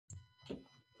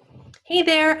Hey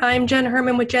there, I'm Jenn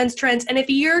HERMAN with Jenn's Trends, and if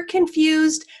you're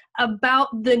confused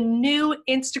about the new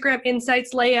Instagram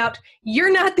Insights layout,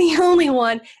 you're not the only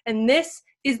one, and this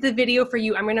is the video for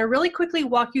you. I'm going to really quickly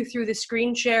walk you through the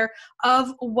screen share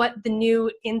of what the new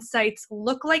Insights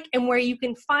look like and where you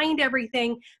can find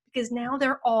everything, because now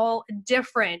they're all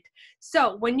different.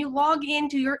 So when you log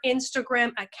into your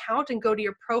Instagram account and go to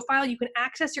your profile, you can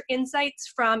access your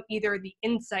Insights from either the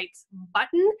Insights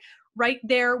button right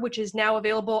there, which is now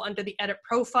available under the Edit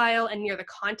Profile and near the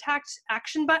Contact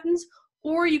Action buttons,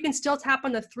 or you can still tap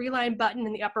on the three-line button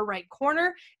in the upper right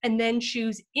corner and then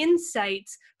choose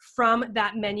Insights from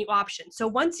that menu option. So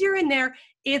once you're in there,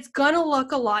 it's gonna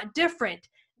look a lot different.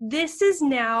 This is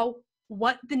now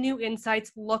what the new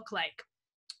Insights look like.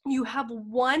 You have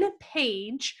one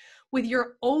page with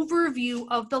your overview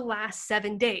of the last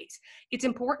 7 days. It's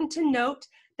important to note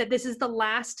that this is the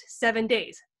last 7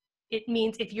 days. It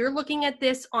means if you're looking at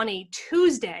this on a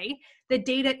Tuesday, the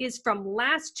data is from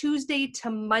last Tuesday to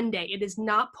Monday. It is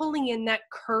not pulling in that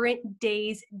current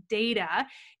day's data.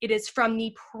 It is from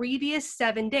the previous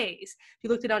 7 days. If you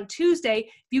looked at it on Tuesday,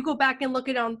 if you go back and look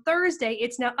at it on Thursday,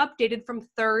 it's now updated from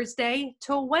Thursday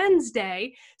to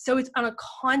Wednesday. So it's on a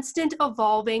constant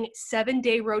evolving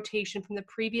 7-day rotation from the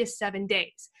previous 7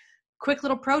 days. Quick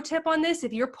little pro tip on this: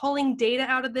 if you're pulling data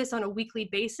out of this on a weekly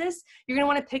basis, you're going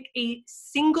to want to pick a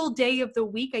single day of the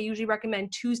week. I usually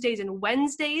recommend Tuesdays and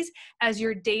Wednesdays as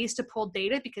your days to pull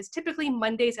data, because typically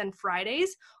Mondays and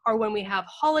Fridays are when we have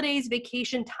holidays,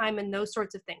 vacation time, and those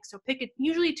sorts of things. So pick it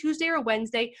usually Tuesday or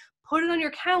Wednesday, put it on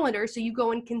your calendar so you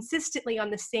go in consistently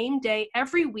on the same day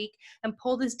every week and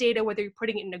pull this data, whether you're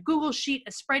putting it in a Google Sheet,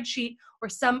 a spreadsheet, or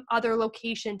some other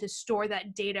location to store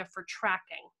that data for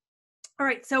tracking. All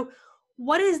right, so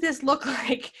what does this look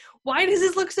like? Why does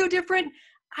this look so different?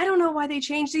 I don't know why they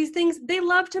changed these things. They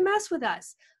love to mess with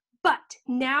us. But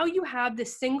now you have the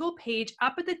single page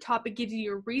up at the top. It gives you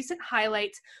your recent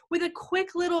highlights with a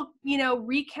quick little,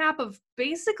 recap of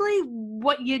basically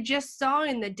what you just saw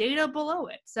in the data below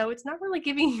it. So it's not really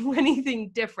giving you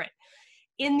anything different.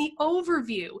 In the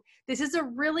overview, this is a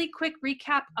really quick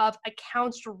recap of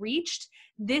accounts reached.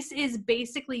 This is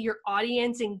basically your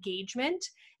audience engagement.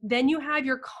 Then you have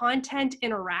your content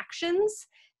interactions,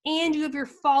 and you have your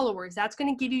followers. That's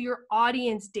going to give you your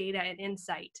audience data and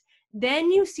insight.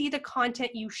 Then you see the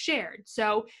content you shared.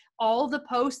 So all the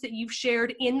posts that you've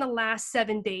shared in the last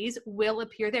 7 days will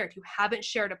appear there. If you haven't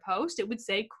shared a post, it would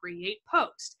say create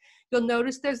post. You'll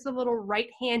notice there's the little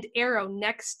right-hand arrow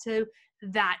next to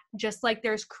that. Just like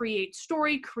there's create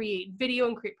story, create video,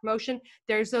 and create promotion,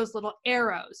 there's those little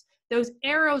arrows. Those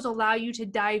arrows allow you to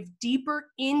dive deeper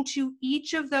into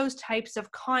each of those types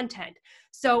of content.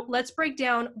 So let's break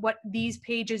down what these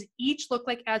pages each look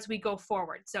like as we go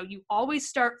forward. So you always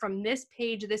start from this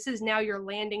page. This is now your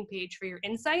landing page for your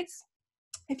insights.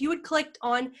 If you had clicked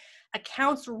on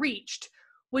accounts reached,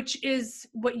 which is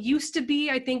what used to be,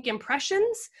 I think,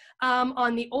 impressions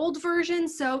on the old version.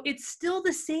 So it's still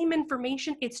the same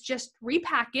information, it's just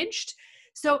repackaged.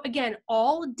 So again,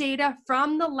 all data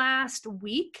from the last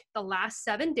week, the last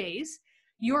 7 days.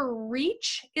 Your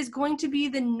reach is going to be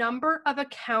the number of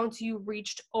accounts you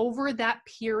reached over that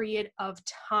period of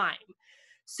time.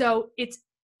 So it's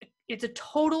a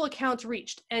total accounts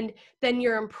reached. And then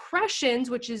your impressions,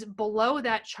 which is below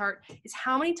that chart, is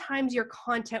how many times your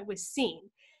content was seen.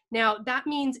 Now, that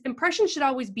means impressions should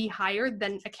always be higher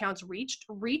than accounts reached.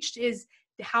 Reached is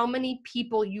how many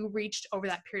people you reached over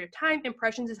that period of time.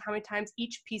 Impressions is how many times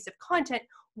each piece of content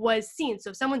was seen.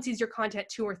 So if someone sees your content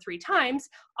 2 or 3 times,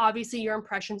 obviously your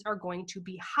impressions are going to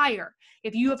be higher.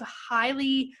 If you have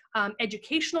highly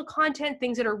educational content,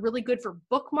 things that are really good for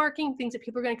bookmarking, things that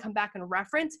people are going to come back and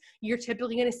reference, you're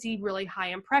typically going to see really high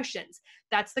impressions.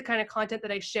 That's the kind of content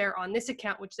that I share on this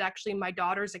account, which is actually my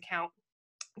daughter's account.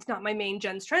 It's not my main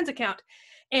Jenn's Trends account.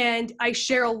 And I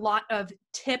share a lot of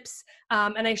tips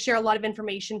and I share a lot of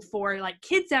information for like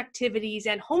kids activities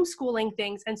and homeschooling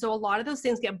things. And so a lot of those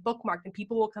things get bookmarked and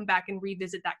people will come back and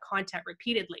revisit that content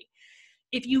repeatedly.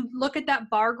 If you look at that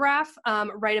bar graph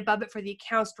right above it for the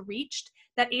accounts reached,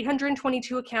 that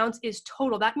 822 accounts is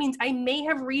total. That means I may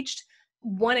have reached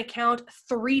one account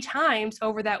 3 times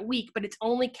over that week, but it's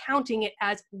only counting it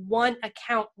as one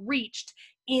account reached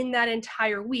in that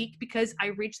entire week because I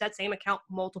reached that same account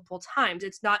multiple times.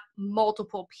 It's not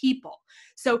multiple people.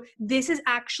 So this is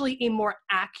actually a more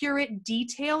accurate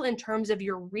detail in terms of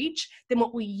your reach than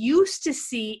what we used to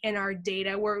see in our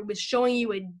data, where it was showing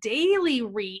you a daily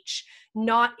reach,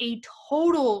 not a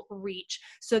total reach.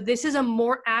 So this is a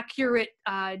more accurate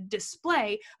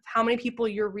display of how many people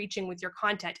you're reaching with your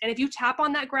content. And if you tap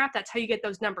on that graph, that's how you get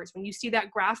those numbers. When you see that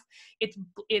graph,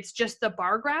 it's just the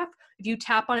bar graph. If you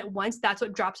tap on it once, that's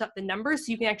what drops up the numbers.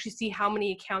 So you can actually see how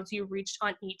many accounts you reached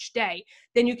on each day.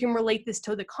 Then you can relate this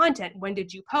to the content. When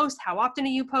did you post? How often are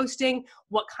you posting?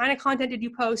 What kind of content did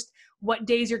you post? What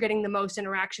days you're getting the most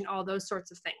interaction, all those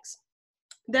sorts of things.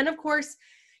 Then of course,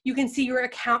 you can see your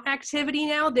account activity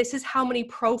now. This is how many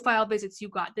profile visits you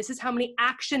got. This is how many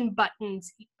action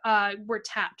buttons were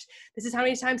tapped. This is how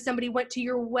many times somebody went to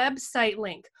your website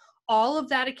link. All of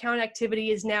that account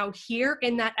activity is now here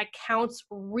in that accounts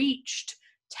reached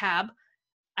tab.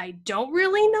 I don't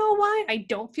really know why. I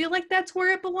don't feel like that's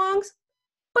where it belongs,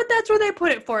 but that's where they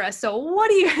put it for us. So what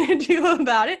are you going to do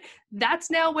about it? That's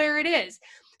now where it is.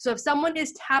 So if someone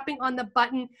is tapping on the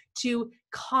button to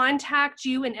contact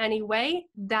you in any way,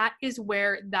 that is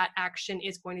where that action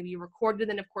is going to be recorded.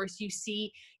 And of course, you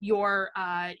see your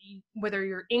whether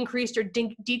you're increased or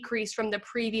decreased from the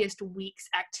previous week's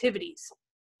activities.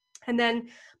 And then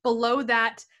below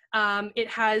that, it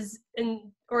has,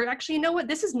 or actually, you know what?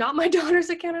 This is not my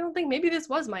daughter's account, I don't think. Maybe this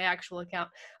was my actual account.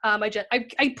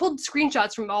 I pulled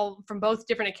screenshots from both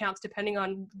different accounts, depending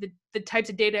on the types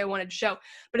of data I wanted to show.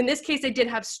 But in this case, I did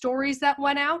have stories that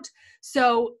went out.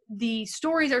 So the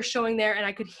stories are showing there, and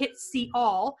I could hit see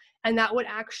all, and that would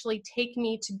actually take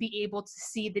me to be able to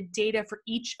see the data for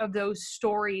each of those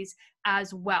stories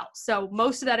as well. So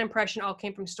most of that impression all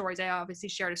came from stories. I obviously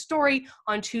shared a story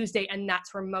on Tuesday, and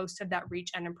that's where most of that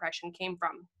reach and impression came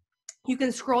from. You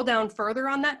can scroll down further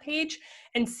on that page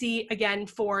and see, again,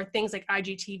 for things like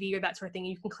IGTV or that sort of thing,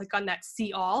 you can click on that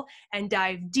see all and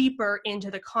dive deeper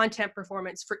into the content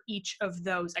performance for each of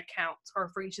those accounts or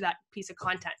for each of that piece of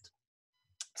content.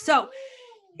 So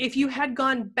if you had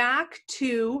gone back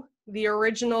to the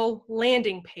original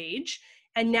landing page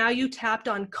and now you tapped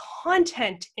on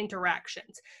content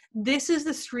interactions, this is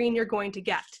the screen you're going to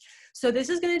get. So this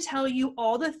is going to tell you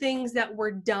all the things that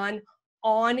were done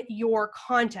on your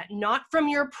content, not from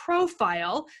your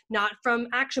profile, not from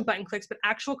action button clicks, but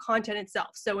actual content itself.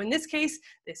 So in this case,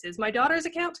 this is my daughter's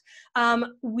account.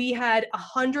 We had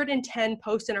 110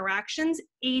 post interactions,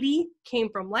 80 came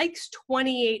from likes,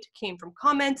 28 came from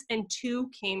comments, and 2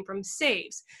 came from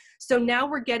saves. So now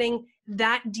we're getting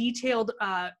that detailed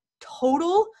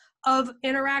total of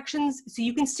interactions. So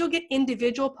you can still get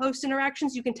individual post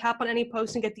interactions. You can tap on any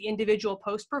post and get the individual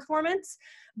post performance,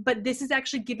 but this is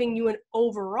actually giving you an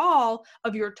overall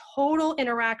of your total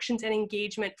interactions and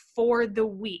engagement for the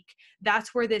week.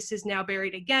 That's where this is now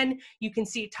buried. Again, you can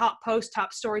see top posts,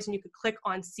 top stories, and you could click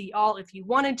on see all if you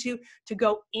wanted to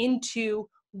go into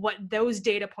what those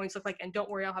data points look like. And don't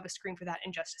worry, I'll have a screen for that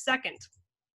in just a second.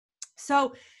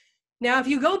 So now if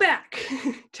you go back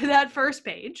to that first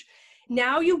page,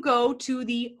 now you go to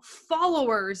the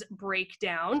followers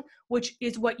breakdown, which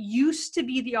is what used to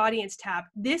be the audience tab.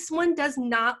 This one does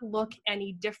not look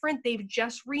any different. They've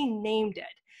just renamed it.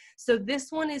 So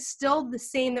this one is still the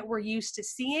same that we're used to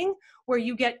seeing, where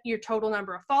you get your total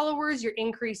number of followers, your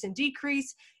increase and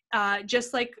decrease,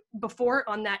 just like before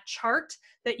on that chart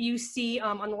that you see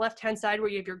on the left-hand side where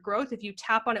you have your growth. If you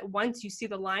tap on it once, you see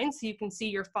the line, so you can see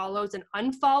your follows and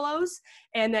unfollows,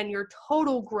 and then your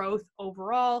total growth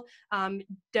overall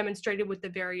demonstrated with the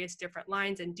various different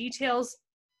lines and details.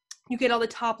 You get all the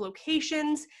top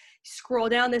locations. Scroll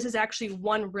down, this is actually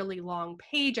one really long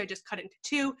page. I just cut it into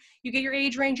 2. You get your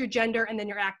age range, your gender, and then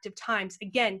your active times.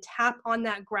 Again, tap on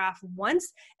that graph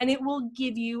once, and it will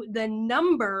give you the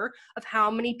number of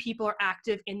how many people are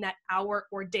active in that hour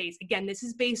or days. Again, this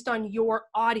is based on your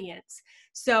audience.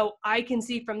 So I can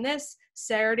see from this,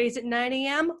 Saturdays at 9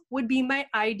 a.m. would be my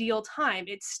ideal time.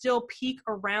 It's still peak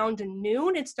around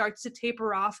noon. It starts to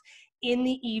taper off in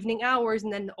the evening hours,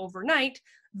 and then overnight,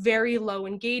 very low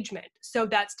engagement. So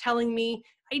that's telling me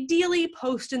ideally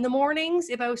post in the mornings.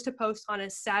 If I was to post on a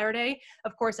Saturday,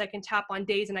 of course I can tap on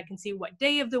days and I can see what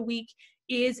day of the week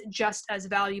is just as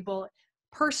valuable.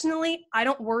 Personally, I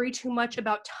don't worry too much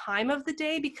about time of the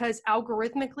day, because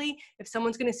algorithmically, if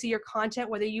someone's going to see your content,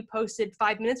 whether you posted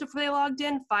 5 minutes before they logged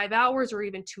in, 5 hours, or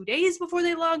even 2 days before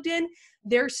they logged in,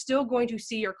 they're still going to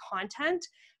see your content.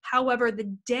 However,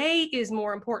 the day is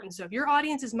more important. So if your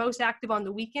audience is most active on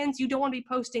the weekends, you don't want to be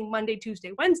posting Monday,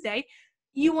 Tuesday, Wednesday.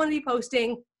 You want to be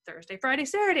posting Thursday, Friday,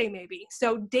 Saturday, maybe.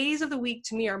 So days of the week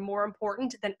to me are more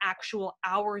important than actual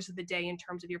hours of the day in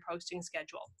terms of your posting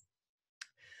schedule.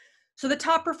 So the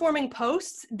top performing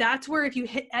posts, that's where if you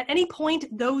hit at any point,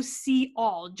 those see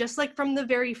all, just like from the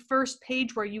very first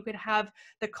page where you could have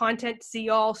the content see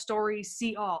all, stories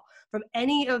see all. From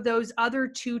any of those other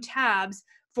two tabs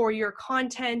for your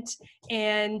content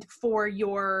and for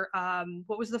your,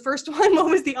 what was the first one?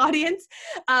 What was the audience?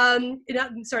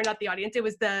 Sorry, not the audience. It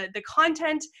was the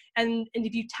content. And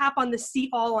if you tap on the see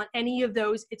all on any of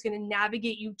those, it's going to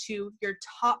navigate you to your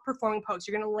top performing posts.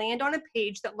 You're going to land on a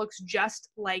page that looks just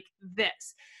like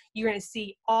this. You're going to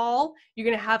see all, you're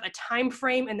going to have a time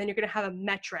frame, and then you're going to have a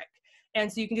metric.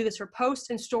 And so you can do this for posts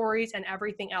and stories and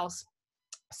everything else.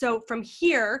 So from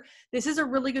here, this is a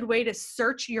really good way to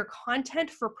search your content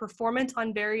for performance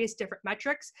on various different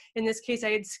metrics. In this case, I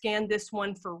had scanned this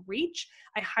one for reach.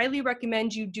 I highly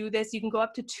recommend you do this. You can go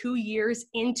up to 2 years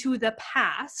into the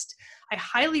past. I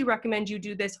highly recommend you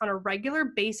do this on a regular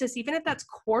basis, even if that's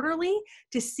quarterly,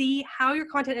 to see how your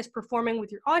content is performing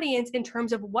with your audience in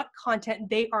terms of what content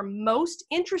they are most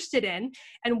interested in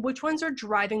and which ones are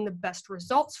driving the best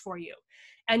results for you.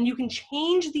 And you can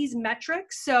change these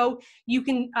metrics. So you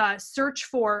can search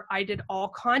for, I did all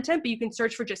content, but you can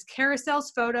search for just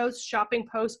carousels, photos, shopping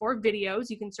posts, or videos.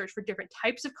 You can search for different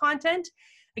types of content.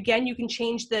 Again, you can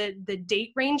change the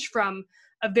date range from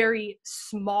a very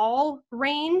small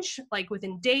range, like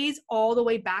within days, all the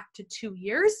way back to 2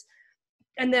 years.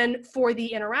 And then for the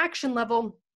interaction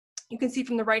level, you can see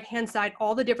from the right-hand side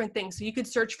all the different things. So you could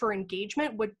search for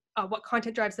engagement, what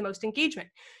content drives the most engagement.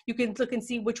 You can look and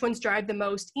see which ones drive the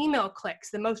most email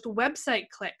clicks, the most website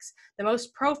clicks, the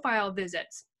most profile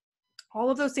visits. All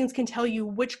of those things can tell you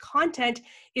which content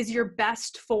is your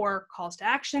best for calls to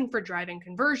action, for driving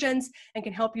conversions, and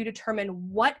can help you determine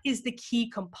what is the key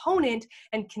component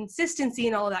and consistency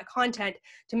in all of that content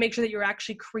to make sure that you're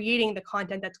actually creating the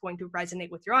content that's going to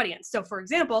resonate with your audience. So for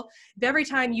example, if every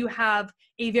time you have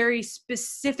a very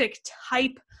specific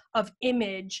type of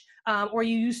image or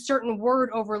you use certain word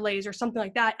overlays or something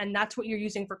like that, and that's what you're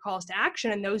using for calls to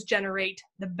action, and those generate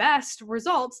the best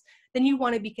results, then you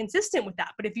want to be consistent with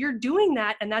that. But if you're doing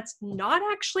that and that's not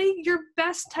actually your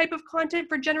best type of content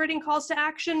for generating calls to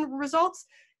action results,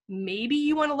 maybe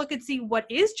you want to look and see what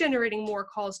is generating more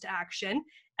calls to action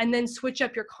and then switch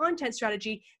up your content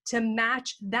strategy to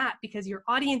match that, because your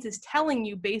audience is telling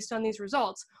you based on these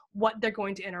results what they're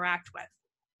going to interact with.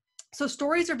 So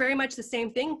stories are very much the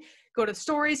same thing. Go to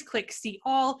stories, click see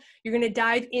all. You're going to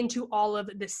dive into all of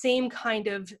the same kind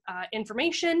of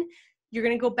information. You're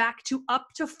going to go back to up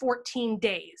to 14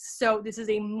 days. So this is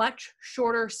a much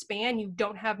shorter span. You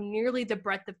don't have nearly the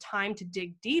breadth of time to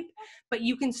dig deep, but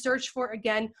you can search for,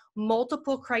 again,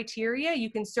 multiple criteria. You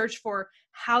can search for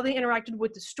how they interacted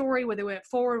with the story, whether they went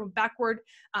forward or backward.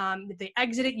 If they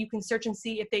exited, you can search and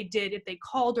see if they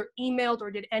called or emailed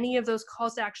or did any of those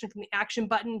calls to action from the action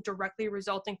button directly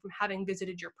resulting from having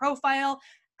visited your profile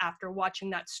after watching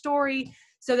that story.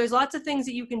 So there's lots of things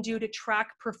that you can do to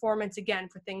track performance, again,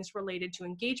 for things related to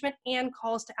engagement and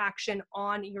calls to action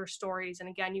on your stories. And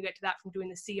again, you get to that from doing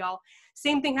the see all.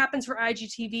 Same thing happens for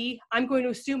IGTV. I'm going to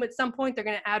assume at some point they're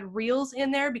going to add Reels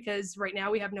in there, because right now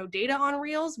we have no data on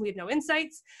Reels. We have no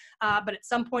insights. But at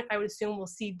some point, I would assume we'll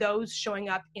see those showing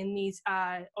up in these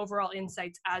overall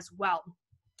insights as well.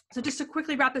 So just to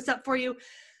quickly wrap this up for you,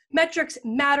 metrics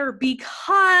matter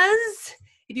because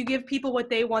if you give people what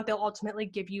they want, they'll ultimately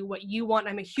give you what you want.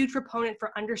 I'm a huge proponent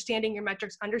for understanding your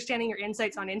metrics, understanding your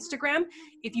insights on Instagram.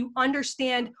 If you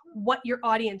understand what your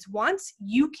audience wants,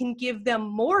 you can give them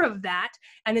more of that.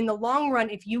 And in the long run,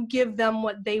 if you give them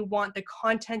what they want, the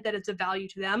content that is of value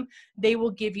to them, they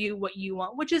will give you what you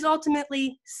want, which is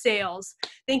ultimately sales.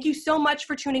 Thank you so much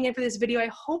for tuning in for this video. I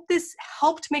hope this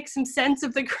helped make some sense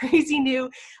of the crazy new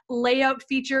layout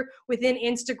feature within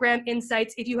Instagram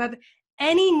Insights. If you have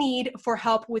any need for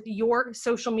help with your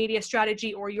social media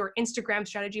strategy or your Instagram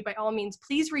strategy, by all means,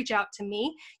 please reach out to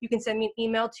me. You can send me an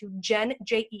email to Jenn,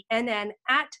 Jenn,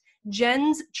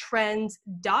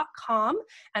 @jennstrends.com,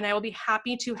 and I will be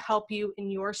happy to help you in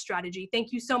your strategy.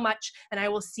 Thank you so much, and I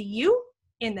will see you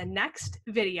in the next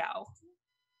video.